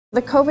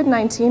The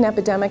COVID-19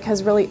 epidemic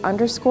has really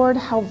underscored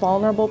how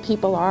vulnerable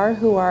people are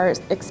who are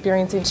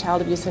experiencing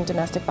child abuse and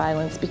domestic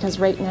violence, because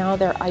right now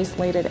they're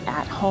isolated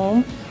at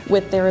home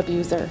with their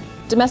abuser.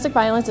 Domestic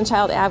Violence and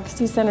Child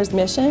Advocacy Center's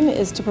mission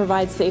is to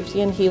provide safety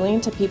and healing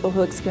to people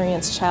who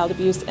experience child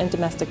abuse and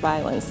domestic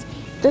violence.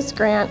 This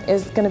grant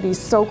is going to be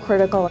so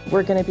critical.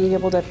 We're going to be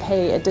able to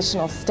pay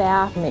additional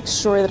staff, make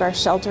sure that our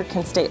shelter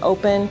can stay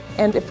open,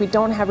 and if we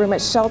don't have room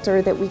at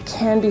shelter, that we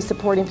can be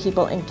supporting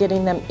people and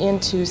getting them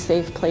into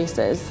safe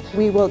places.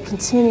 We will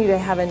continue to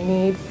have a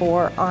need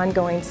for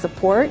ongoing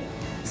support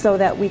so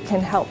that we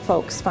can help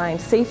folks find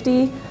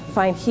safety,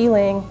 find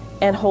healing,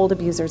 and hold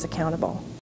abusers accountable.